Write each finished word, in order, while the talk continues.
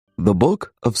The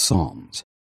Book of Psalms.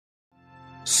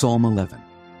 Psalm 11.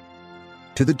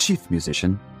 To the chief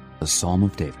musician, a psalm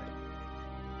of David.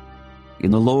 In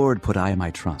the Lord put I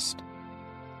my trust.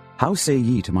 How say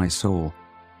ye to my soul,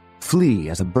 flee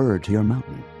as a bird to your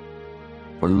mountain?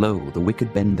 For lo, the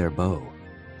wicked bend their bow.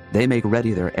 They make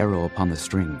ready their arrow upon the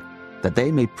string, that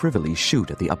they may privily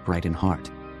shoot at the upright in heart.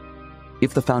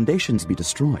 If the foundations be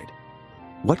destroyed,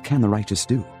 what can the righteous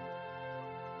do?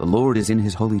 The Lord is in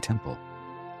his holy temple.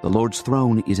 The Lord's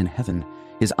throne is in heaven.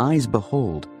 His eyes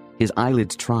behold, his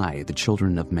eyelids try the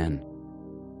children of men.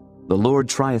 The Lord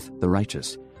trieth the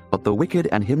righteous, but the wicked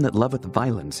and him that loveth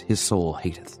violence his soul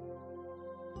hateth.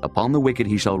 Upon the wicked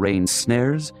he shall rain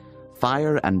snares,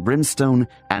 fire and brimstone,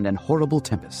 and an horrible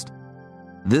tempest.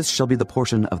 This shall be the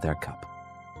portion of their cup.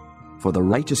 For the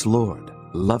righteous Lord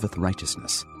loveth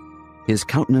righteousness. His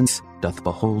countenance doth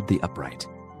behold the upright.